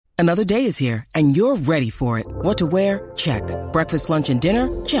Another day is here, and you're ready for it. What to wear? Check. Breakfast, lunch, and dinner?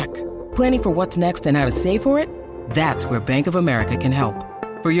 Check. Planning for what's next and how to save for it? That's where Bank of America can help.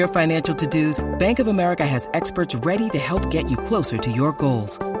 For your financial to-dos, Bank of America has experts ready to help get you closer to your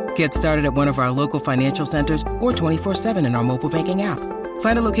goals. Get started at one of our local financial centers or 24/7 in our mobile banking app.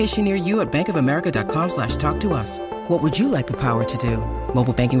 Find a location near you at bankofamerica.com/talktous. What would you like the power to do?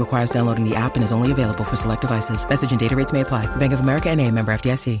 Mobile banking requires downloading the app and is only available for select devices. Message and data rates may apply. Bank of America N.A., member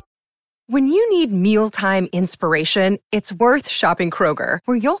FDIC. When you need mealtime inspiration, it's worth shopping Kroger,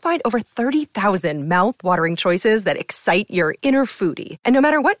 where you'll find over 30,000 mouth-watering choices that excite your inner foodie. And no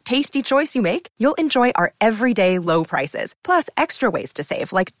matter what tasty choice you make, you'll enjoy our everyday low prices, plus extra ways to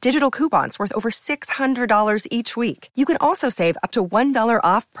save, like digital coupons worth over $600 each week. You can also save up to $1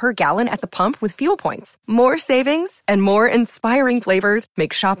 off per gallon at the pump with fuel points. More savings and more inspiring flavors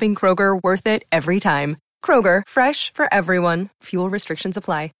make shopping Kroger worth it every time. Kroger, fresh for everyone. Fuel restrictions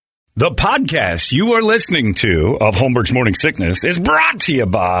apply. The podcast you are listening to of Holmberg's Morning Sickness is brought to you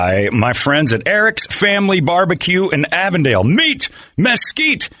by my friends at Eric's Family Barbecue in Avondale. Meet,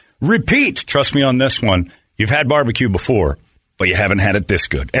 mesquite, repeat. Trust me on this one. You've had barbecue before, but you haven't had it this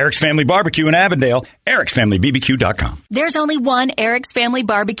good. Eric's Family Barbecue in Avondale, ericsfamilybbq.com. There's only one Eric's Family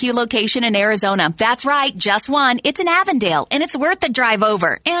Barbecue location in Arizona. That's right, just one. It's in Avondale, and it's worth the drive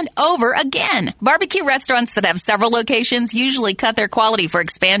over and over again. Barbecue restaurants that have several locations usually cut their quality for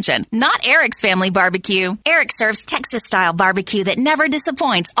expansion. Not Eric's Family Barbecue. Eric serves Texas-style barbecue that never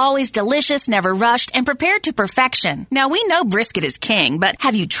disappoints, always delicious, never rushed, and prepared to perfection. Now, we know brisket is king, but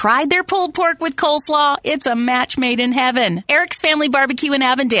have you tried their pulled pork with coleslaw? It's a match made in heaven. Eric's Family Barbecue in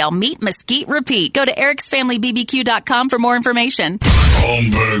Avondale. Meet, mesquite, repeat. Go to ericsfamilybbq.com for more information.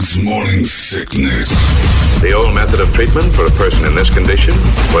 Holmberg's Morning Sickness. The old method of treatment for a person in this condition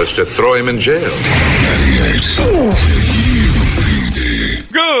was to throw him in jail. 98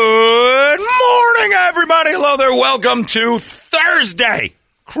 KUPD. Good morning, everybody. Hello there. Welcome to Thursday.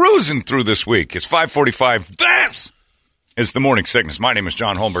 Cruising through this week. It's 5:45. This is the Morning Sickness. My name is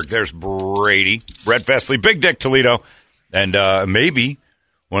John Holmberg. There's Brady, Brett Vesely, Big Dick Toledo, and maybe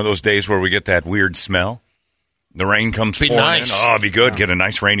one of those days where we get that weird smell. The rain comes pouring in. Oh, it'd be good. Get a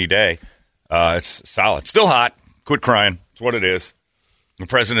nice rainy day. It's solid. Still hot. Quit crying. It's what it is. The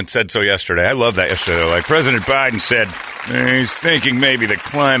president said so yesterday. I love that yesterday. Like President Biden said, he's thinking maybe the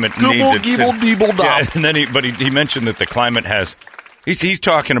climate needs it. Yeah, and then he mentioned that the climate has. He's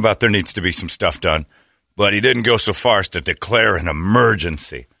talking about there needs to be some stuff done, but he didn't go so far as to declare an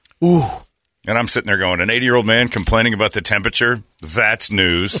emergency. Ooh. And I'm sitting there going, an 80-year-old man complaining about the temperature? That's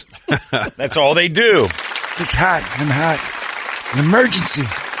news. That's all they do. It's hot. I'm hot. An emergency.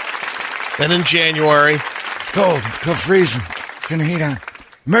 Then in January. It's cold. It's cold freezing. Turn the heat on.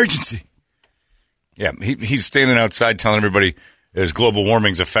 Emergency. Yeah, he's standing outside telling everybody there's global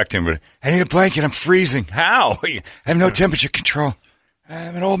warming's affecting him. But I need a blanket. I'm freezing. How? I have no temperature control.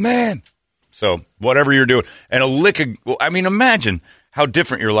 I'm an old man. So whatever you're doing. And imagine how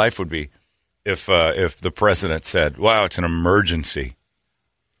different your life would be if the president said, wow, it's an emergency.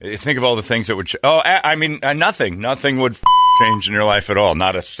 Think of all the things that would nothing would change in your life at all.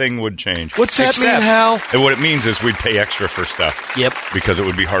 Not a thing would change. What's that mean, Hal? And what it means is we'd pay extra for stuff. Yep. Because it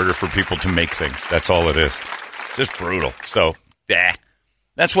would be harder for people to make things. That's all it is. Just brutal. So,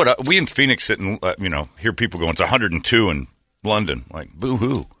 that's what we in Phoenix sit and, hear people going, it's 102 in London. Like,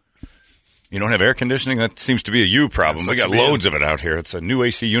 boo-hoo. You don't have air conditioning? That seems to be a you problem. We got loads of it out here. It's a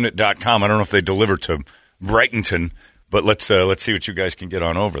newacunit.com. I don't know if they deliver to Brightonton, but let's see what you guys can get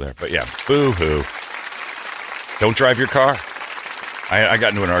on over there. But yeah, boo-hoo. Don't drive your car. I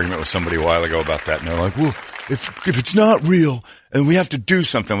got into an argument with somebody a while ago about that, and they're like, well, if it's not real and we have to do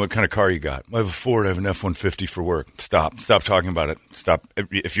something, what kind of car you got? I have a Ford. I have an F-150 for work. Stop talking about it. Stop.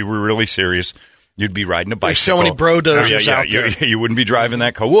 If you were really serious, you'd be riding a bicycle. There's so many bro-dozers out there. You wouldn't be driving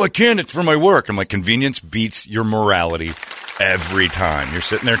that car. Well, I can't. It's for my work. I'm like, convenience beats your morality every time. You're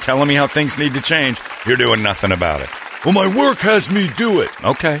sitting there telling me how things need to change. You're doing nothing about it. Well, my work has me do it.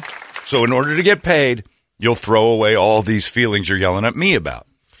 Okay. So in order to get paid, you'll throw away all these feelings you're yelling at me about.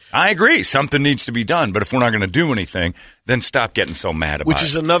 I agree. Something needs to be done. But if we're not going to do anything, then stop getting so mad about it. Which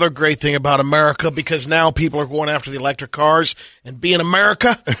is another great thing about America, because now people are going after the electric cars. And being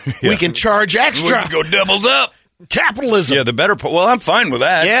America, we can charge extra. We can go doubled up. Capitalism. Yeah, the better part. Well, I'm fine with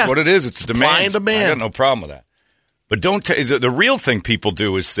that. Yeah. That's what it is. It's demand. Supply and demand. I got no problem with that. But the real thing people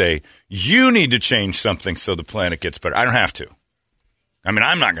do is say, you need to change something so the planet gets better. I don't have to. I mean,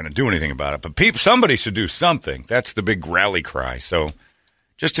 I'm not going to do anything about it. But somebody should do something. That's the big rally cry. So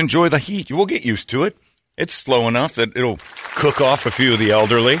just enjoy the heat. You will get used to it. It's slow enough that it'll cook off a few of the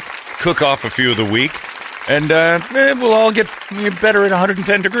elderly, cook off a few of the weak. And we'll all get better at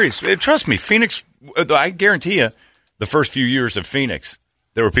 110 degrees. Trust me, Phoenix, I guarantee you, the first few years of Phoenix,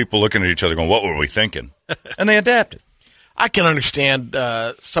 there were people looking at each other going, what were we thinking? And they adapted. I can understand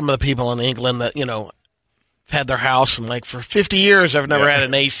some of the people in England that, had their house and like for 50 years I've never had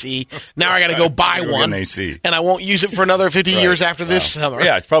an AC. Now I got to go buy one, AC. And I won't use it for another 50 years after this summer.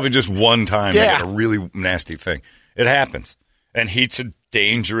 Yeah, it's probably just one time. Yeah. They get a really nasty thing. It happens. And heat's a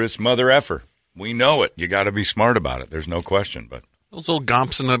dangerous mother effer. We know it. You got to be smart about it. There's no question. But those old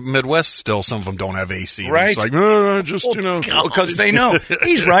Gomps in the Midwest, still some of them don't have AC. Right. It's like, because they know.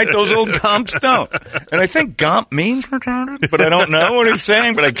 He's right. Those old Gomps don't. And I think Gomp means retarded, but I don't know what he's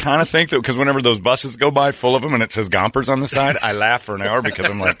saying. But I kind of think that because whenever those buses go by full of them and it says Gompers on the side, I laugh for an hour because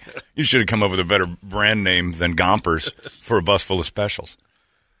I'm like, you should have come up with a better brand name than Gompers for a bus full of specials.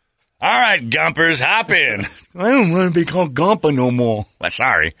 All right, Gompers, hop in. I don't want to be called Gompa no more. Well,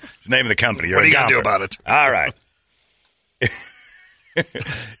 sorry. It's the name of the company. You're what are you going to do about it? All right.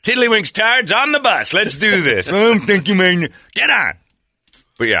 Tiddlywinks tards on the bus. Let's do this. I don't think you may. Get on.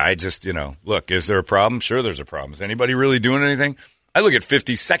 But yeah, I just, look, is there a problem? Sure, there's a problem. Is anybody really doing anything? I look at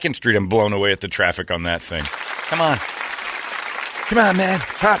 52nd Street. I'm blown away at the traffic on that thing. Come on. Come on, man.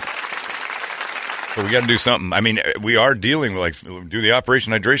 It's hot. So we got to do something. I mean, we are dealing with, do the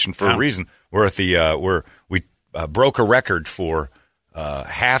Operation Hydration for a reason. We're at the, we broke a record for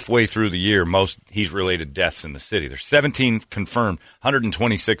halfway through the year, most heat-related deaths in the city. There's 17 confirmed,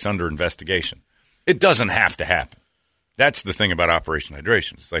 126 under investigation. It doesn't have to happen. That's the thing about Operation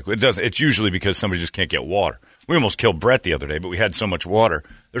Hydration. It's like it's usually because somebody just can't get water. We almost killed Brett the other day, but we had so much water.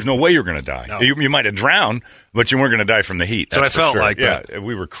 There's no way you're going to die. No. You might have drowned, but you weren't going to die from the heat. That's what I felt like. Yeah,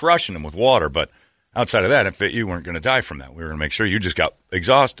 we were crushing them with water, but outside of that, you weren't going to die from that. We were going to make sure you just got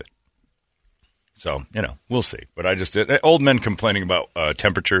exhausted. So, we'll see. But I just old men complaining about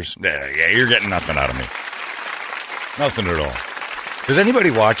temperatures. Yeah, you're getting nothing out of me. Nothing at all. Does anybody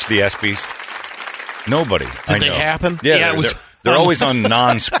watch the ESPYs? Nobody. Did they happen? Yeah, they're always on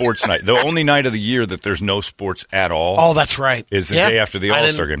non-sports night. The only night of the year that there's no sports at all. Oh, that's right. Is the day after the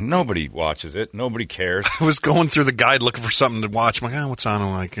All-Star game. Nobody watches it. Nobody cares. I was going through the guide looking for something to watch. I'm like, what's on?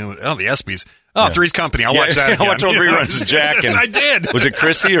 I'm like, the ESPYs. Oh, Three's Company. I'll watch that again. I'll watch all reruns of Jack. And, I did. Was it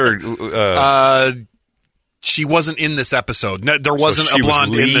Chrissy or? She wasn't in this episode. No, there wasn't a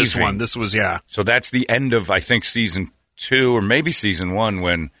blonde in this one. This was, So that's the end of, I think, season 2 or maybe season 1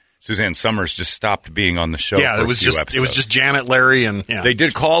 when Suzanne Summers just stopped being on the show. Yeah, it was just Janet, Larry, and they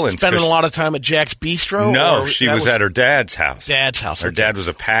did call in. Spending a lot of time at Jack's Bistro. No, she was at her dad's house. Her dad was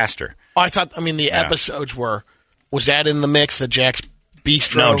a pastor. Oh, I thought. The episodes were. Was that in the mix? The Jack's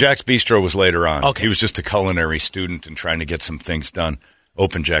Bistro? No, Jack's Bistro was later on. Okay. He was just a culinary student and trying to get some things done.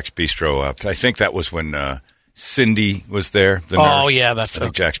 Opened Jack's Bistro up. I think that was when Cindy was there. The nurse. Oh, yeah, that's I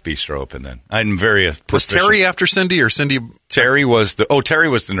think Jack's Bistro opened then. I'm very Was Terry after Cindy or Cindy? Terry was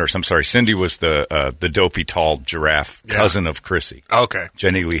the nurse. I'm sorry. Cindy was the dopey, tall giraffe, cousin of Chrissy. Okay.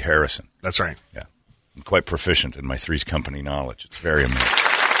 Jenny Lee Harrison. That's right. Yeah. I'm quite proficient in my Three's Company knowledge. It's very amazing.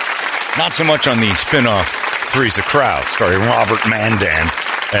 Not so much on the spin-off Three's a Crowd, starring Robert Mandan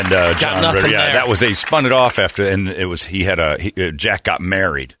and John Ritter. Yeah, that was they spun it off after, and it was Jack got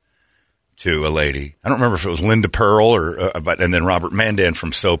married to a lady. I don't remember if it was Linda Pearl and then Robert Mandan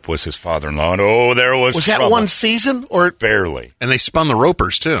from Soap was his father-in-law. And there was that one season or barely? And they spun the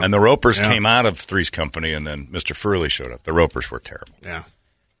Ropers too. And the Ropers came out of Three's Company, and then Mr. Furley showed up. The Ropers were terrible. Yeah.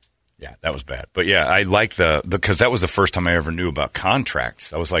 Yeah, that was bad. But yeah, I like because that was the first time I ever knew about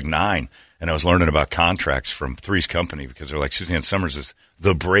contracts. I was like 9, and I was learning about contracts from Three's Company because they're like, Suzanne Summers is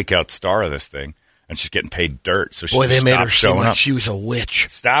the breakout star of this thing, and she's getting paid dirt. So she they made her showing seem like up. she was a witch.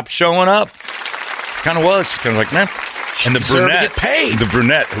 Stop showing up. Kind of was. Kind of like, man. And the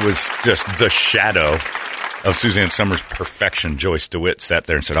brunette, who was just the shadow of Suzanne Summers' perfection, Joyce DeWitt, sat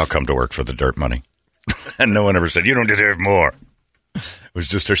there and said, I'll come to work for the dirt money. And no one ever said, you don't deserve more. It was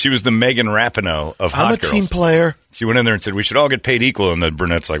just her. She was the Megan Rapinoe of Hot Girls. I'm a team player. She went in there and said, we should all get paid equal. And the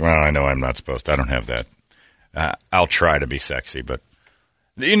brunette's like, well, I know I'm not supposed to. I don't have that. I'll try to be sexy. But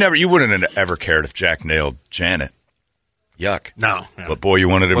you wouldn't have ever cared if Jack nailed Janet. Yuck. No. Yeah. But boy, you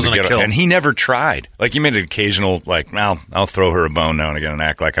wanted him to get her. And he never tried. Like, he made an occasional, like, I'll throw her a bone now and again and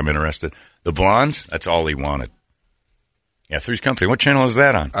act like I'm interested. The Blondes, that's all he wanted. Yeah, Three's Company. What channel is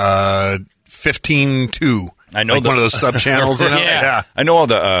that on? 15-2. I know like one of those sub channels. Yeah. I know all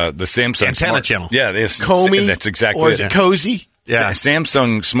the Samsung antenna channel. Yeah, Comey. That's exactly or is it Cozy? Yeah,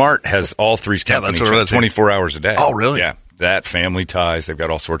 Samsung Smart has all Three's Company. That's what 24 hours a day. Oh, really? Yeah, that Family Ties. They've got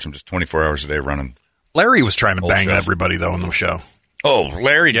all sorts of just 24 hours a day running. Larry was trying to bang everybody though in the show. Oh,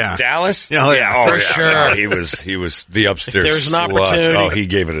 Larry Dallas? Yeah, for sure. Yeah, he was the upstairs. If there's an slush. opportunity. Oh, he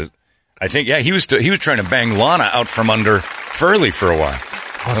gave it I think, yeah, he was trying to bang Lana out from under Furley for a while.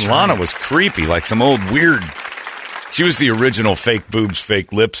 And Lana was creepy, like some old weird. She was the original fake boobs,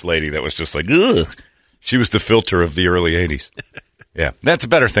 fake lips lady that was just like, ugh. She was the filter of the early 80s. Yeah, that's a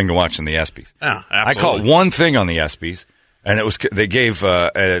better thing to watch than the ESPYs. Oh, absolutely. I caught one thing on the ESPYs, and it was they gave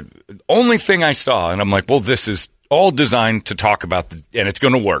only thing I saw, and I'm like, well, this is all designed to talk about, and it's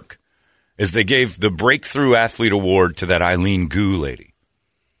going to work, is they gave the Breakthrough Athlete Award to that Eileen Gu lady.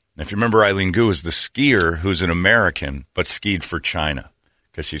 And if you remember, Eileen Gu is the skier who's an American, but skied for China,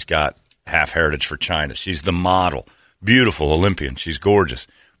 because she's got half heritage for China. She's the model. Beautiful Olympian. She's gorgeous.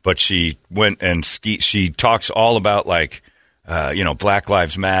 But she went and skied. She talks all about, like, Black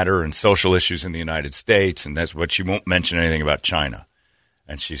Lives Matter and social issues in the United States, and that's what she won't mention anything about China.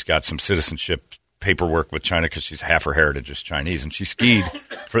 And she's got some citizenship paperwork with China because she's half her heritage is Chinese. And she skied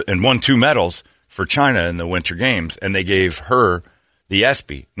and won 2 medals for China in the Winter Games, and they gave her the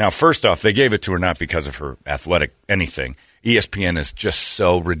ESPY. Now, first off, they gave it to her not because of her athletic anything. ESPN is just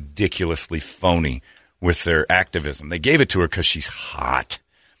so ridiculously phony with their activism. They gave it to her because she's hot,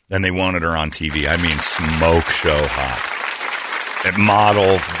 and they wanted her on TV. I mean, smoke show hot. That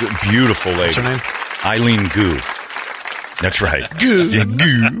model, beautiful lady. What's her name? Eileen Gu. That's right.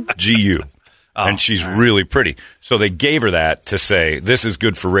 Gu. G-U. Oh, and she's really pretty. So they gave her that to say, this is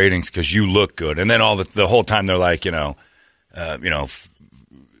good for ratings because you look good. And then all the whole time they're like,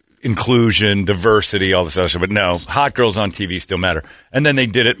 inclusion, diversity, all this other stuff. But no, hot girls on TV still matter. And then they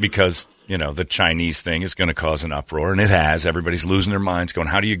did it because, the Chinese thing is going to cause an uproar. And it has. Everybody's losing their minds going,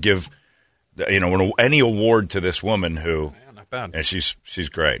 how do you give, any award to this woman who, not bad. And she's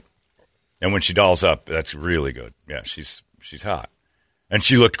great. And when she dolls up, that's really good. Yeah, she's hot. And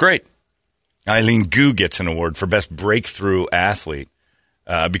she looked great. Eileen Gu gets an award for Best Breakthrough Athlete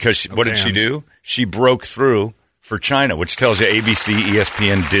because what did she do? She broke through for China, which tells you ABC,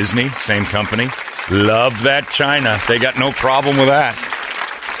 ESPN, Disney, same company. Love that China. They got no problem with that.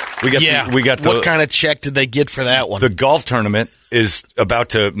 We got what kind of check did they get for that one? The golf tournament is about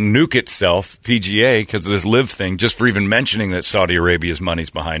to nuke itself, PGA, because of this live thing, just for even mentioning that Saudi Arabia's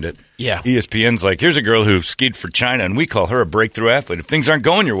money's behind it. Yeah. ESPN's like, here's a girl who skied for China, and we call her a breakthrough athlete. If things aren't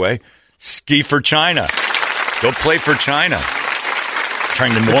going your way, ski for China. Go play for China.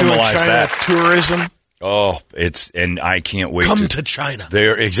 Trying to normalize China that. Tourism. Oh, and I can't wait to China.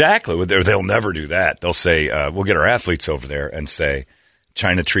 Exactly. They'll never do that. They'll say, we'll get our athletes over there and say,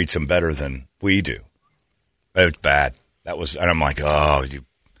 China treats them better than we do. It's bad. And I'm like, oh, you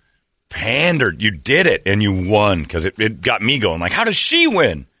pandered. You did it, and you won, because it got me going. Like, how does she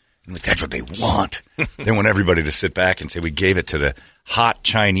win? I'm like, that's what they want. They want everybody to sit back and say, we gave it to the hot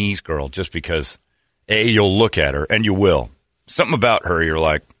Chinese girl just because, A, you'll look at her, and you will. Something about her, you're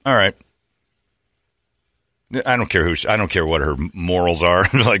like, all right. I don't care I don't care what her morals are.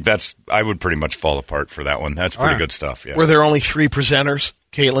 Like, I would pretty much fall apart for that one. That's pretty good stuff. Yeah. Were there only 3 presenters?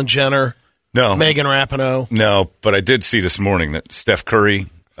 Caitlyn Jenner, no, Megan Rapinoe. No, but I did see this morning that Steph Curry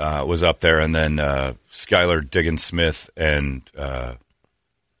was up there, and then Skylar Diggins-Smith and a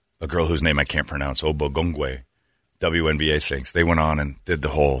girl whose name I can't pronounce, Obogongwe, WNBA things. They went on and did the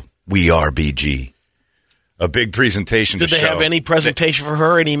whole "We Are BG." A big presentation. Did they have any presentation for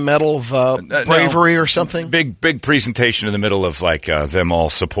her? Any medal of bravery or something? Big presentation in the middle of them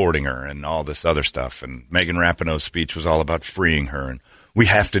all supporting her and all this other stuff. And Megan Rapinoe's speech was all about freeing her, and we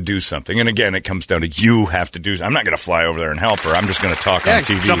have to do something. And again, it comes down to you have to do. I'm not going to fly over there and help her. I'm just going to talk on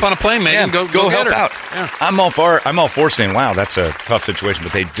TV. Jump on a plane, Megan. Yeah, go help get her out. Yeah. I'm all for saying, wow, that's a tough situation.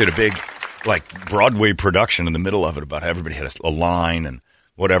 But they did a big Broadway production in the middle of it about how everybody had a line and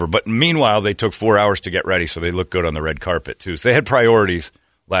whatever. But meanwhile, they took 4 hours to get ready, so they looked good on the red carpet, too. So they had priorities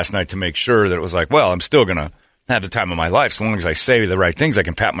last night to make sure that it was like, well, I'm still going to have the time of my life. So long as I say the right things, I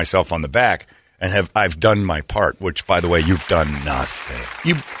can pat myself on the back and I've done my part, which, by the way, you've done nothing.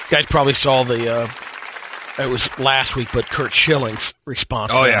 You guys probably saw it was last week, but Curt Schilling's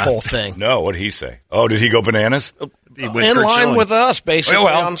response to the whole thing. No, what did he say? Oh, did he go bananas? In line with us, basically.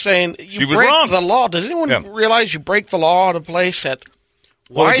 I'm saying you break the law. Does anyone realize you break the law at a place that...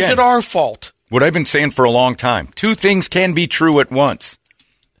 Why is it our fault? What I've been saying for a long time. 2 things can be true at once.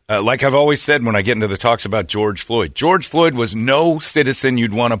 Like I've always said when I get into the talks about George Floyd. George Floyd was no citizen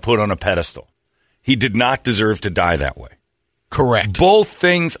you'd want to put on a pedestal. He did not deserve to die that way. Correct. Both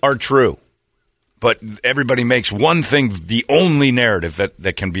things are true. But everybody makes one thing the only narrative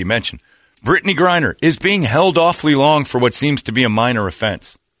that can be mentioned. Brittany Griner is being held awfully long for what seems to be a minor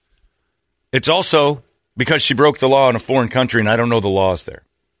offense. It's also... because she broke the law in a foreign country, and I don't know the laws there.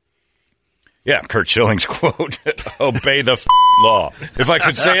 Yeah, Kurt Schilling's quote, obey the law. If I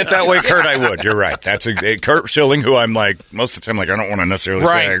could say it that way, Kurt, I would. You're right. That's Kurt Schilling, who I'm like, most of the time, like, I don't want to necessarily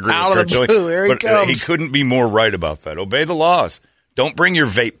say I agree with Kurt Schilling. Here he comes. He couldn't be more right about that. Obey the laws. Don't bring your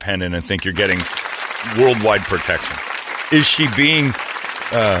vape pen in and think you're getting worldwide protection. Is she being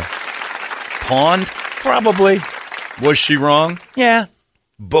pawned? Probably. Was she wrong? Yeah.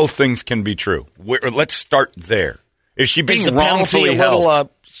 Both things can be true. Let's start there. Is she being wrongfully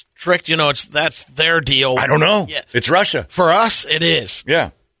held? Strict, that's their deal. I don't know. Yeah. It's Russia. For us, it is. Yeah.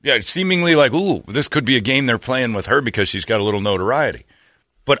 Yeah, it's seemingly like, ooh, this could be a game they're playing with her because she's got a little notoriety.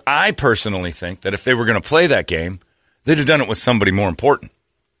 But I personally think that if they were going to play that game, they'd have done it with somebody more important.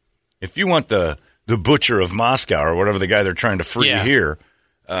 If you want the butcher of Moscow or whatever the guy they're trying to free here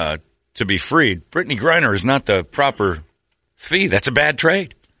to be freed, Brittany Griner is not the proper fee. That's a bad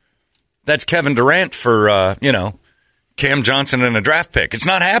trade. That's Kevin Durant for, Cam Johnson and a draft pick. It's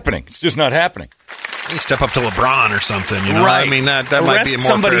not happening. It's just not happening. You step up to LeBron or something, Right. I mean, that might be a more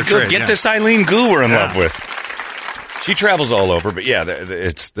somebody fair good. trade. Get this Eileen Gu we're in love with. She travels all over, but yeah,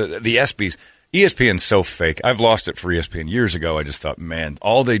 it's the ESPYs. ESPN's so fake. I've lost it for ESPN years ago. I just thought, man,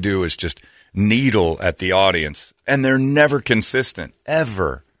 all they do is just needle at the audience, and they're never consistent,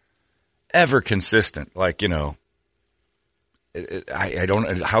 ever consistent. Like, I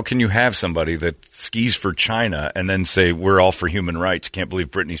don't. How can you have somebody that skis for China and then say we're all for human rights? Can't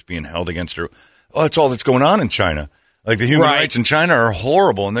believe Brittany's being held against her. Oh, that's all that's going on in China. Like the human rights in China are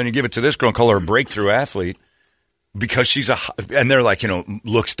horrible, and then you give it to this girl and call her a breakthrough athlete because she's and they're like,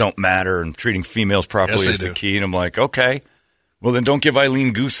 looks don't matter and treating females properly is the key. And I'm like, okay, well then don't give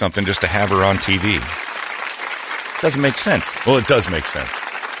Eileen Gu something just to have her on TV. Doesn't make sense. Well, it does make sense,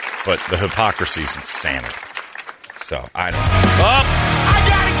 but the hypocrisy is insanity. So, I don't know.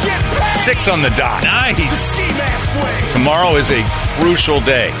 6 on the dot. Nice. Tomorrow is a crucial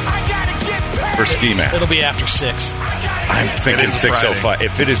day for ski mask. It'll be after 6. I'm thinking 6:05.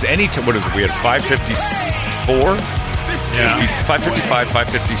 If it is any time, what is it? We had 5:54? Yeah. 5:55,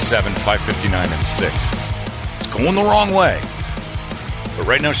 5:57, 5:59, and 6. It's going the wrong way. But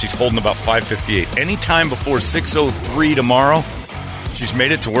right now she's holding about 5:58. Any time before 6:03 tomorrow, she's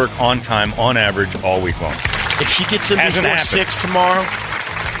made it to work on time, on average, all week long. If she gets in before 6 tomorrow,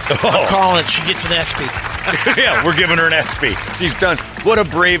 I'm calling it. She gets an SP. Yeah, we're giving her an SP. She's done. What a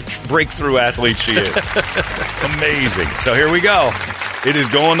brave breakthrough athlete she is. Amazing. So here we go. It is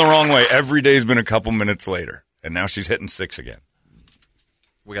going the wrong way. Every day's been a couple minutes later. And now she's hitting 6 again.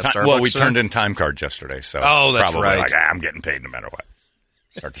 We got Starbucks. Well, we turned in time cards yesterday. So that's probably right. Like, I'm getting paid no matter what.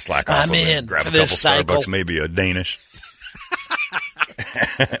 Start to slack off. I'm in. Grab for a couple this cycle. Starbucks, maybe a Danish.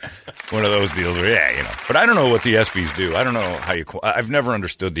 One of those deals where, But I don't know what the ESPYs do. I don't know how you... I've never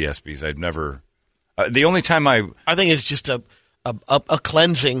understood the ESPYs. I've never... the only time I think it's just a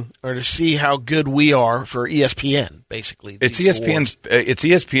cleansing or to see how good we are for ESPN, basically. It's ESPN's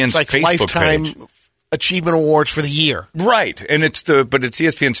like Facebook lifetime page. achievement awards for the year. Right. And it's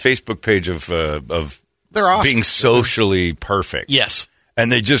ESPN's Facebook page of They're awesome. being socially perfect. Yes.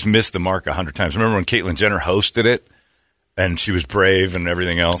 And they just missed the mark 100 times. Remember when Caitlyn Jenner hosted it and she was brave and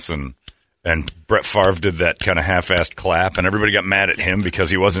everything else and Brett Favre did that kind of half-assed clap, and everybody got mad at him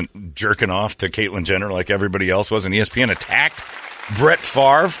because he wasn't jerking off to Caitlyn Jenner like everybody else was, and ESPN attacked Brett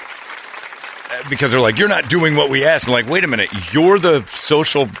Favre because they're like, you're not doing what we asked. I'm like, wait a minute, you're the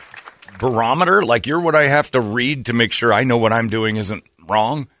social barometer? Like, you're what I have to read to make sure I know what I'm doing isn't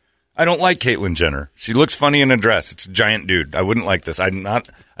wrong? I don't like Caitlyn Jenner. She looks funny in a dress. It's a giant dude. I wouldn't like this.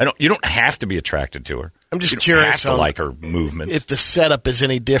 You don't have to be attracted to her. I'm just you curious have to like her movements. If the setup is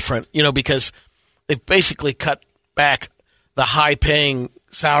any different, because they've basically cut back the high-paying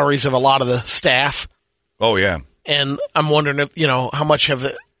salaries of a lot of the staff. Oh, yeah. And I'm wondering if, how much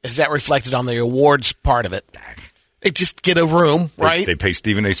is that reflected on the awards part of it? They just get a room, right? They pay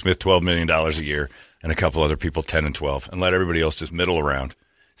Stephen A. Smith $12 million a year and a couple other people 10 and 12 and let everybody else just middle around,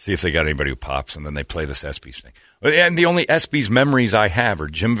 see if they got anybody who pops, and then they play this ESPYs thing. And the only ESPYs memories I have are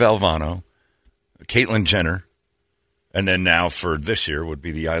Jim Valvano, Caitlyn Jenner, and then now for this year would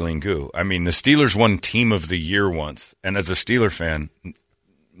be the Eileen Gu. I mean, the Steelers won Team of the Year once, and as a Steeler fan,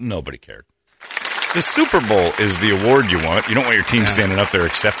 nobody cared. The Super Bowl is the award you want. You don't want your team standing up there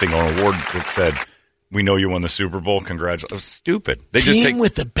accepting an award that said, we know you won the Super Bowl. Congratulations. Stupid. They team just take,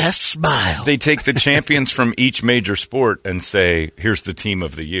 with the best smile. They take the champions from each major sport and say, here's the Team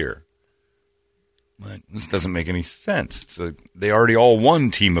of the Year. But this doesn't make any sense. So they already all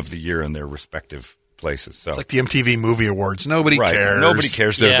won Team of the Year in their respective places. So it's like the MTV Movie Awards. Nobody cares. Nobody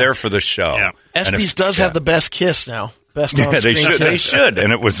cares. They're there for the show. Yeah. ESPYs does have the best kiss now. Best on they screen. should. They should.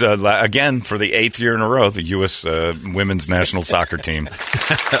 And it was, again, for the 8th year in a row, the U.S. Women's National Soccer Team,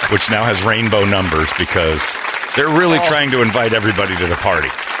 which now has rainbow numbers because they're really trying to invite everybody to the party.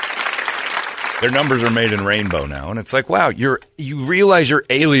 Their numbers are made in rainbow now. And it's like, wow, you realize you're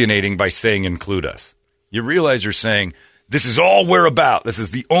alienating by saying include us. You realize you're saying, this is all we're about. This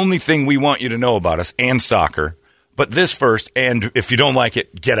is the only thing we want you to know about us and soccer. But this first, and if you don't like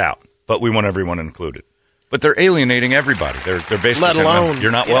it, get out. But we want everyone included. But they're alienating everybody. They're basically Let saying, alone, you're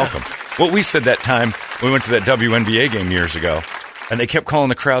not welcome. Well, we said that time we went to that WNBA game years ago, and they kept calling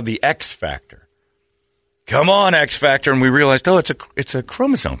the crowd the X Factor. Come on, X Factor. And we realized, it's a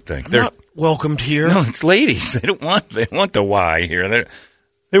chromosome thing. They're not welcomed here. No, it's ladies. They want the Y here.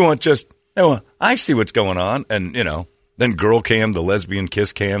 They want I see what's going on. And, then Girl Cam, the lesbian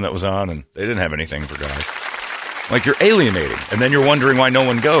kiss cam that was on, and they didn't have anything for guys. Like, you're alienating. And then you're wondering why no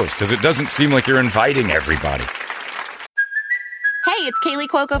one goes, because it doesn't seem like you're inviting everybody. Hey, it's Kaylee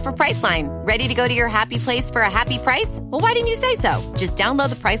Cuoco for Priceline. Ready to go to your happy place for a happy price? Well, why didn't you say so? Just download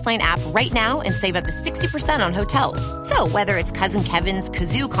the Priceline app right now and save up to 60% on hotels. So whether it's Cousin Kevin's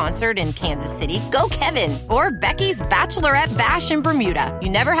Kazoo Concert in Kansas City, go Kevin, or Becky's Bachelorette Bash in Bermuda, you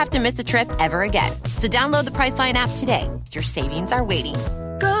never have to miss a trip ever again. So download the Priceline app today. Your savings are waiting.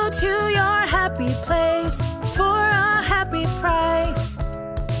 Go to your happy place for a happy price.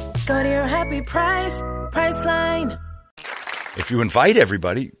 Go to your happy price, Priceline. If you invite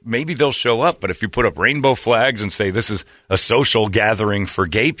everybody, maybe they'll show up. But if you put up rainbow flags and say this is a social gathering for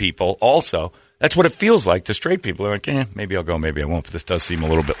gay people also, that's what it feels like to straight people. They're like, maybe I'll go, maybe I won't. But this does seem a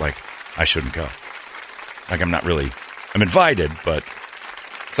little bit like I shouldn't go. Like I'm invited, but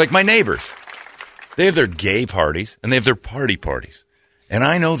it's like my neighbors. They have their gay parties and they have their parties. And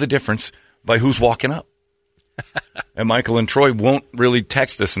I know the difference by who's walking up. And Michael and Troy won't really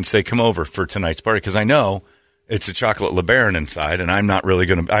text us and say, come over for tonight's party, because I know it's a chocolate LeBaron inside, and I'm not really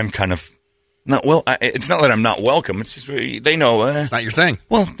going to – I'm kind of not – well, it's not that I'm not welcome. It's just they know it's not your thing.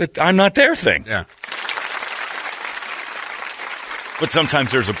 Well, I'm not their thing. Yeah. But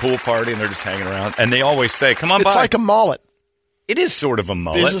sometimes there's a pool party, and they're just hanging around, and they always say, come on by. It's like a mullet. It is sort of a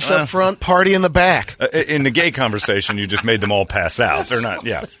mullet. Business up front, party in the back. In the gay conversation, you just made them all pass out. They're not –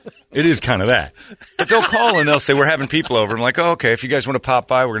 yeah. It is kind of that. But they'll call and they'll say, we're having people over. I'm like, oh, okay, if you guys want to pop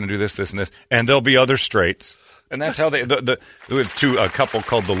by, we're going to do this, this, and this. And there'll be other straights. And that's how we have a couple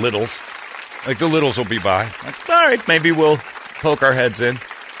called the Littles. Like, the Littles will be by. Like, all right, maybe we'll poke our heads in.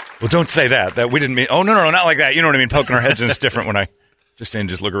 Well, don't say that. That we didn't mean. Oh, no, not like that. You know what I mean? Poking our heads in is different when I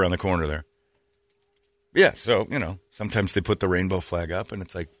just look around the corner there. Yeah, so, sometimes they put the rainbow flag up, and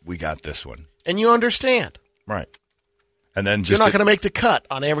it's like, we got this one. And you understand. Right. And then you're not going to make the cut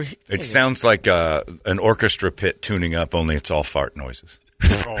on everything. It sounds like an orchestra pit tuning up, only it's all fart noises.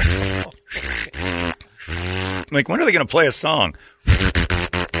 Like, when are they going to play a song?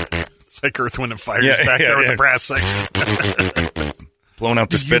 It's like Earth, Wind, and Fire's back there with the brass section. Blowing out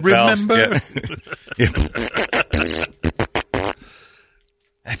the spit valves. Yeah.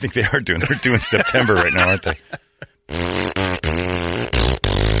 I think they are doing. They're doing September right now, aren't they?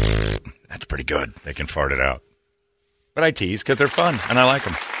 That's pretty good. They can fart it out. But I tease because they're fun, and I like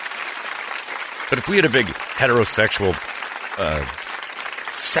them. But if we had a big heterosexual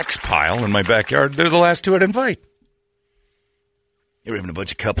sex pile in my backyard, they're the last two I'd invite. You're having a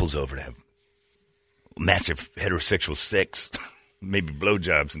bunch of couples over to have massive heterosexual sex, maybe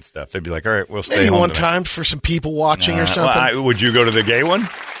blowjobs and stuff. They'd be like, all right, we'll stay maybe home one tonight. time for some people watching or something. Well, would you go to the gay one?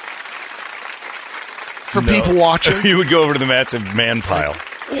 For people watching? You would go over to the massive man pile.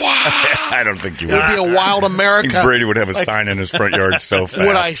 Wow. I don't think you would. It would be a wild America. I think Brady would have a sign in his front yard so fast.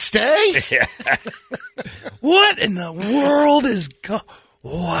 Would I stay? Yeah. What in the world is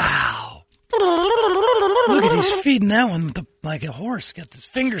Wow. Look at he's feeding that one like a horse. Got his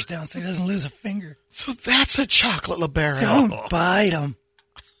fingers down so he doesn't lose a finger. So that's a chocolate LeBaron. Don't bite him.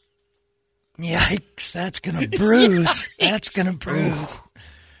 Yikes, that's going to bruise. That's going to bruise.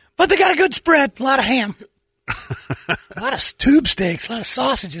 But they got a good spread. A lot of ham. A lot of tube steaks. A lot of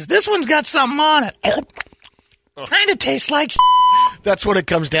sausages. This one's got something on it. Kind of tastes like That's what it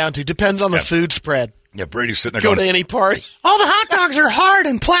comes down to. Depends on the food spread. Yeah, Brady's sitting there Go going, to any party. all the hot dogs are hard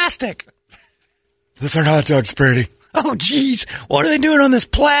and plastic. Those aren't hot dogs, Brady. Oh, geez. What are they doing on this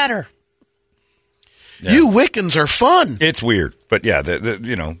platter? Yeah. You Wiccans are fun. It's weird, but yeah,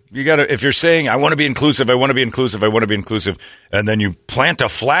 you got to. If you're saying I want to be inclusive, I want to be inclusive, I want to be inclusive, and then you plant a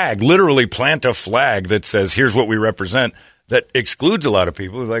flag, literally plant a flag that says, "Here's what we represent," that excludes a lot of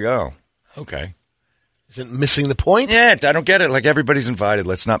people. It's like, oh, okay, isn't missing the point? Yeah, I don't get it. Like everybody's invited.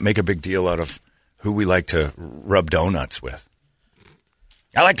 Let's not make a big deal out of who we like to rub donuts with.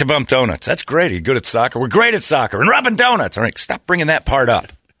 I like to bump donuts. That's great. Are you good at soccer? We're great at soccer. And rubbing donuts. All right, stop bringing that part up.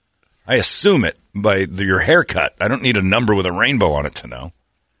 I assume it by your haircut. I don't need a number with a rainbow on it to know.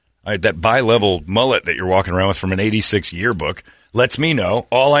 All right, that bi-level mullet that you're walking around with from an 86 yearbook lets me know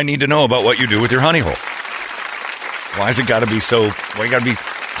all I need to know about what you do with your honey hole. Why's it got to be so? Why you got to be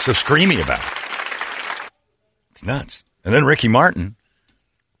so screamy about it? It's nuts. And then Ricky Martin,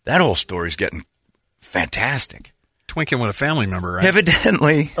 that whole story's getting fantastic. Twinking with a family member, right?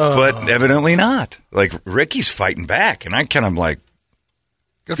 Evidently, but evidently not. Like, Ricky's fighting back, and I kind of like...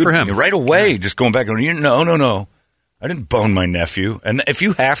 Good for him. Right away, just going back, going, no. I didn't bone my nephew. And if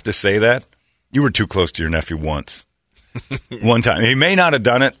you have to say that, you were too close to your nephew once. One time. He may not have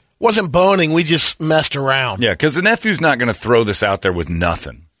done it. Wasn't boning, we just messed around. Yeah, because the nephew's not going to throw this out there with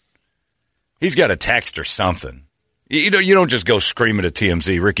nothing. He's got a text or something. You don't just go screaming at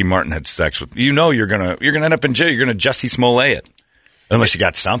TMZ. Ricky Martin had sex with. You're gonna end up in jail. You're gonna Jussie Smollett it, unless you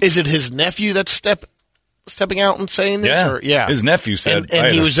got something. Is it his nephew that's stepping out and saying this? Yeah, or, yeah. His nephew said,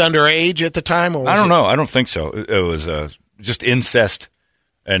 and he was underage at the time. Or was I don't know. I don't think so. It was just incest,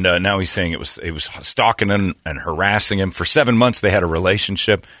 and now he's saying it was stalking him and harassing him for 7 months. They had a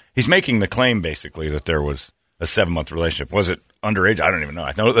relationship. He's making the claim basically that there was a 7-month relationship. Was it underage? I don't even know.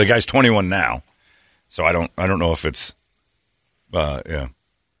 I know the guy's 21 now. So I don't know if it's, yeah.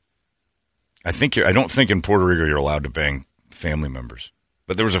 I don't think in Puerto Rico you're allowed to bang family members,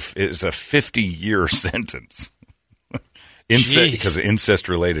 but it's a 50-year sentence, because of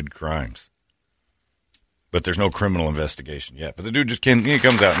incest-related crimes. But there's no criminal investigation yet. But the dude just he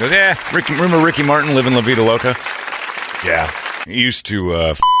comes out and goes, yeah, remember Ricky Martin living La Vida Loca? Yeah, he used to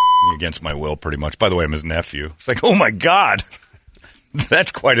me against my will, pretty much. By the way, I'm his nephew. It's like, oh my God,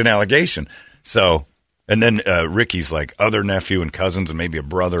 that's quite an allegation. So. And then Ricky's like other nephew and cousins and maybe a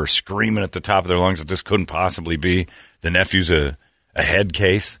brother are screaming at the top of their lungs that this couldn't possibly be. The nephew's a head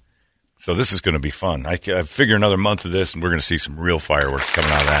case. So this is going to be fun. I figure another month of this and we're going to see some real fireworks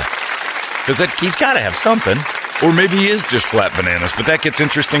coming out of that. Because he's got to have something. Or maybe he is just flat bananas, but that gets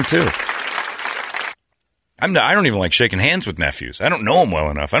interesting too. I don't even like shaking hands with nephews. I don't know them well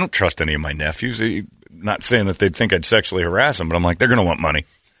enough. I don't trust any of my nephews. Not saying that they'd think I'd sexually harass them, but I'm like, they're going to want money.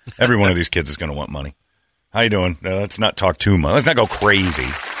 Every one of these kids is going to want money. How you doing? Let's not talk too much. Let's not go crazy.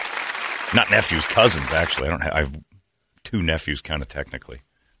 Not nephews, cousins, actually. I have 2 nephews, kind of technically.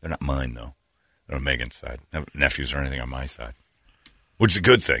 They're not mine, though. They're on Megan's side. No nephews or anything on my side, which is a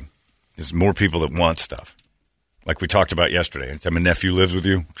good thing. There's more people that want stuff. Like we talked about yesterday. Anytime a nephew lives with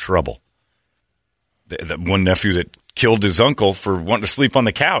you, trouble. The one nephew that killed his uncle for wanting to sleep on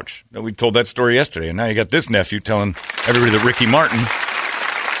the couch. We told that story yesterday, and now you got this nephew telling everybody that Ricky Martin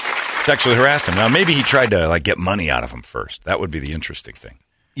sexually harassed him. Now, maybe he tried to get money out of him first. That would be the interesting thing.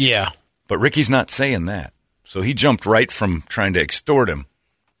 Yeah. But Ricky's not saying that. So he jumped right from trying to extort him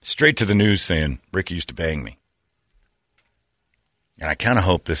straight to the news saying, Ricky used to bang me. And I kind of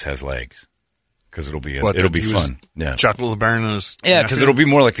hope this has legs because it'll be fun. Yeah. Chuck LeBaron and his Yeah, because it'll be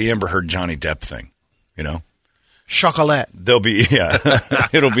more like the Amber Heard Johnny Depp thing, you know? Chocolate. There'll be,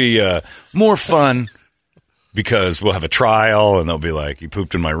 it'll be more fun. Because we'll have a trial, and they'll be like, "You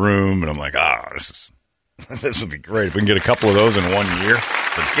pooped in my room," and I'm like, this would be great if we can get a couple of those in 1 year.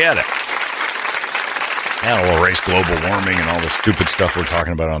 Forget it. That'll erase global warming and all the stupid stuff we're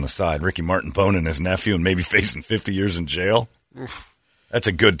talking about on the side. Ricky Martin boning his nephew and maybe facing 50 years in jail. That's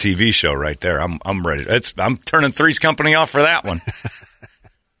a good TV show right there. I'm ready. I'm turning Three's Company off for that one.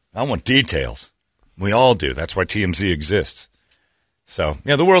 I want details. We all do. That's why TMZ exists. So,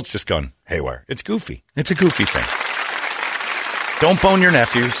 yeah, the world's just gone haywire. It's goofy. It's a goofy thing. Don't bone your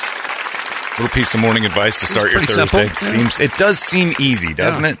nephews. Little piece of morning advice to start your Thursday. It does seem easy,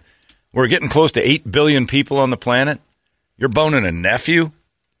 doesn't it? We're getting close to 8 billion people on the planet. You're boning a nephew?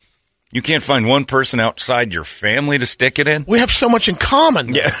 You can't find one person outside your family to stick it in? We have so much in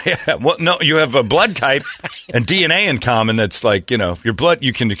common. Yeah. Well, no, you have a blood type and DNA in common that's like, your blood,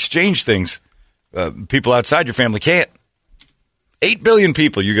 you can exchange things. People outside your family can't. 8 billion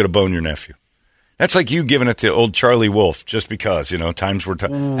people, you got to bone your nephew. That's like you giving it to old Charlie Wolf just because, times were tough.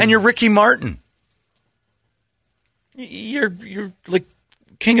 And you're Ricky Martin. You're like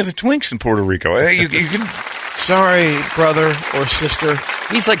king of the twinks in Puerto Rico. You can... Sorry, brother or sister.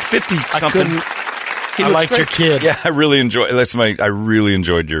 He's like 50-something. I liked your kid. Yeah, I really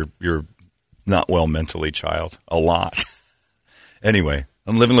enjoyed your not well mentally child a lot. Anyway,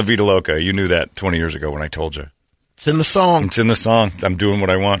 I'm living La Vida Loca. You knew that 20 years ago when I told you. It's in the song. It's in the song. I'm doing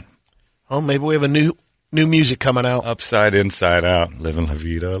what I want. Oh, maybe we have a new music coming out. Upside, inside out. Living La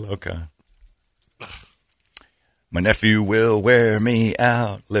Vida Loca. My nephew will wear me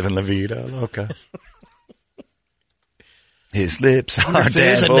out. Living La Vida Loca. His lips are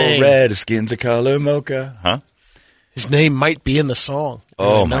There's a devil name. red, his skin's a color mocha. Huh? His name might be in the song.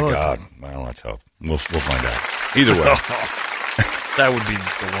 Oh, I my know it. God. Well, let's hope. We'll find out. Either way. That would be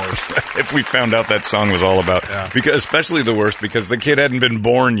the worst. If we found out that song was all about, because especially the worst, because the kid hadn't been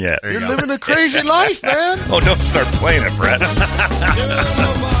born yet. You're living a crazy life, man. Oh, don't start playing it, Brett.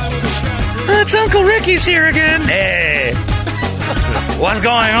 It's Uncle Ricky's here again. Hey, what's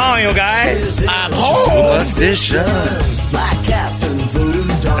going on, you guys? I'm home.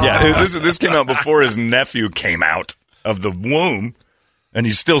 Yeah, this came out before his nephew came out of the womb, and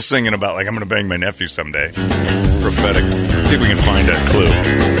he's still singing about, like, I'm going to bang my nephew someday. Prophetic. See if we can find a clue.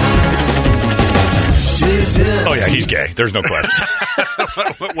 Oh, yeah, he's gay. There's no question.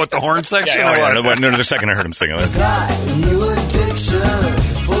 What, the horn section? Yeah, no, the second I heard him sing it.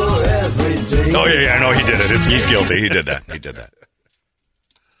 Oh, yeah, I know he did it. He's guilty. He did that.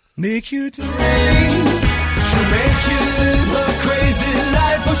 Make you to rain. She'll make you live a crazy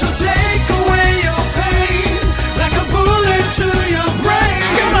life, or she'll take away your pain like a bullet to your brain.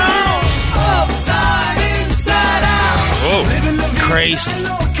 Come on, upside, inside out. Whoa, crazy.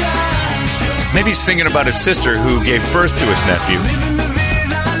 Maybe he's singing about his sister who gave birth to his nephew.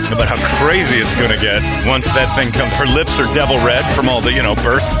 About how crazy it's going to get once that thing comes. Her lips are devil red from all the,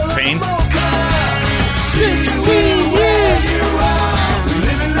 birth pain. 16 years.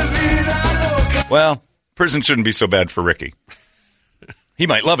 Well, prison shouldn't be so bad for Ricky. He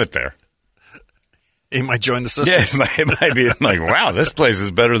might love it there. He might join the sisters. Yeah, it might be like, wow, this place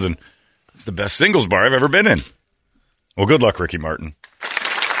is better than, it's the best singles bar I've ever been in. Well, good luck, Ricky Martin.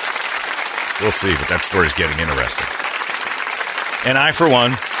 We'll see, but that story's getting interesting. And I, for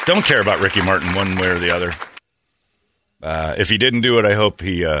one, don't care about Ricky Martin one way or the other. If he didn't do it, I hope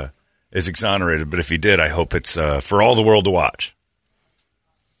he is exonerated. But if he did, I hope it's for all the world to watch.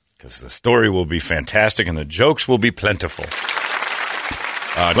 Because the story will be fantastic and the jokes will be plentiful.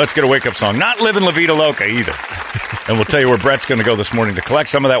 Let's get a wake-up song. Not Livin' La Vida Loca either. And we'll tell you where Brett's going to go this morning to collect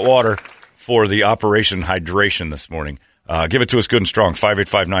some of that water for the Operation Hydration this morning. Give it to us good and strong.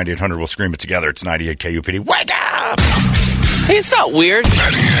 585-9800. We'll scream it together. It's 98 KUPD. Wake up! Hey, it's not weird.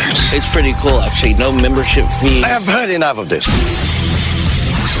 It's pretty cool, actually. No membership fee. I have heard enough of this.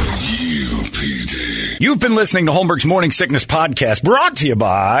 You've been listening to Holmberg's Morning Sickness Podcast, brought to you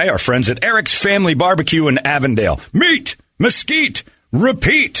by our friends at Eric's Family Barbecue in Avondale. Meet, mesquite,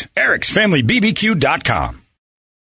 repeat. Eric'sFamilyBBQ.com.